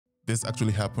this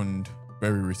actually happened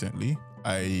very recently.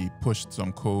 I pushed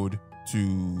some code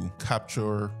to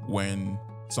capture when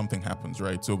something happens,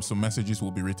 right? So some messages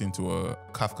will be written to a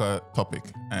Kafka topic,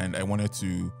 and I wanted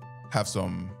to have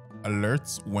some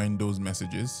alerts when those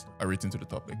messages are written to the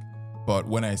topic. But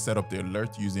when I set up the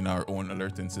alert using our own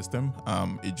alerting system,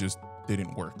 it just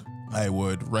didn't work. I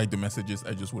would write the messages,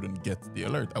 I just wouldn't get the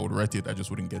alert. I would write it, I just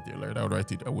wouldn't get the alert. I would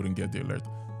write it, I wouldn't get the alert.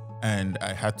 And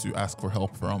I had to ask for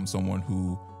help from someone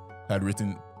who had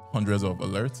written hundreds of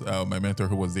alerts. My mentor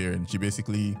who was there, and she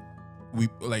basically,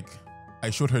 I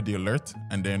showed her the alert,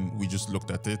 and then we just looked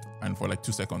at it, and for like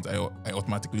 2 seconds, I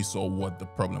automatically saw what the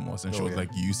problem was, and she was like,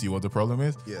 "You see what the problem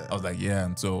is?" Yeah. I was like, "Yeah,"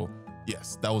 and so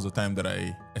yes, that was the time that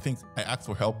I think I asked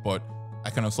for help, but I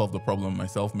kind of solved the problem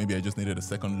myself. Maybe I just needed a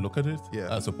second look at it,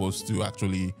 as opposed to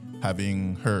actually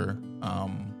having her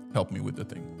help me with the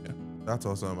thing. Yeah. That's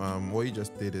awesome. What you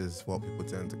just did is what people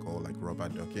tend to call like rubber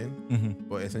ducking,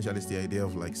 but essentially it's the idea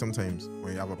of like sometimes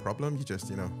when you have a problem, you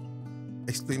just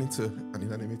explain it to an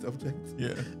inanimate object.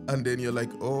 Yeah. And then you're like,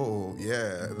 oh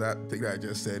yeah, that thing that I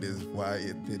just said is why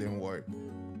it didn't work.